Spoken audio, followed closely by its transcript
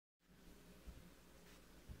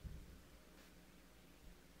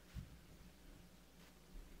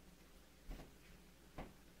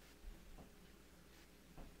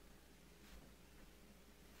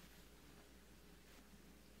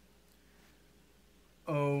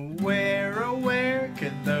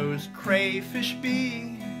those crayfish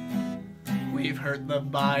be? We've hurt the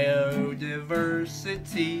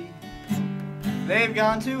biodiversity. They've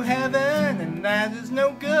gone to heaven and that is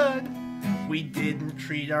no good. We didn't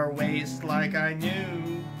treat our waste like I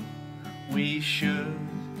knew we should.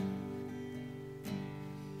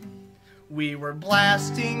 We were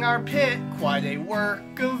blasting our pit, quite a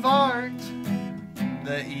work of art.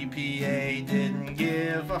 The EPA didn't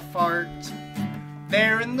give a fart.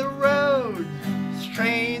 There in the road,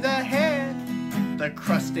 straight ahead, the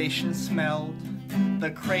crustaceans smelled, the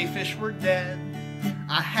crayfish were dead.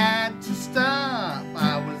 I had to stop,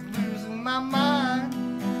 I was losing my mind.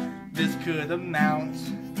 This could amount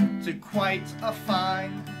to quite a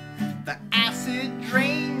fine. The acid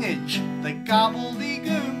drainage, the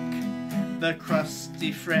gobbledygook, the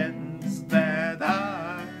crusty friends that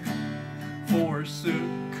I forsook.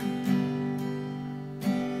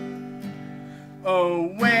 Oh,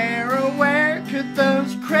 where could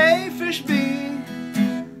those crayfish be?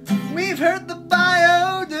 We've hurt the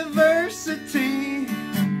biodiversity.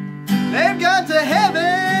 They've gone to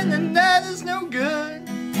heaven and that is no good.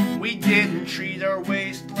 We didn't treat our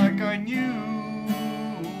waste like I knew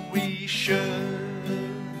we should.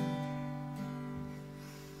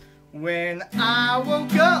 When I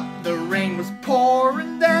woke up, the rain was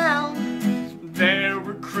pouring down. There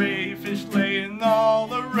were crayfish laying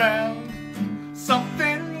all around.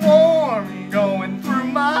 Something warm going through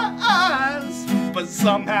my eyes, but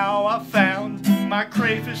somehow I found my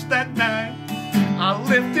crayfish that night. I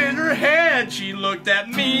lifted her head, she looked at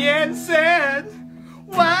me and said,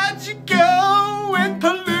 "Why'd you go and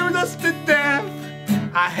pollute us to death?"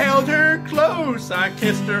 I held her close, I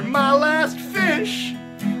kissed her, my last fish.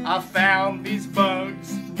 I found these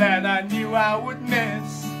bugs that I knew I would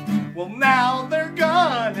miss. Well, now they're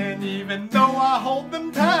gone, and even though I hold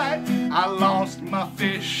them tight, I lost my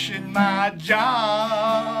fish and my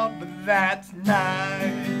job that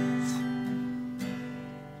night.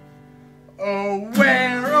 Oh,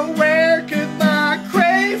 where could my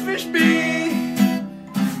crayfish be?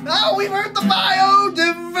 Oh, we've hurt the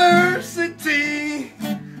biodiversity.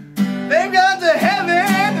 They've gone to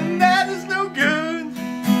heaven and that is no good.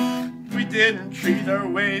 We didn't treat our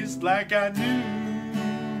waste like I knew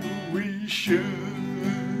we should.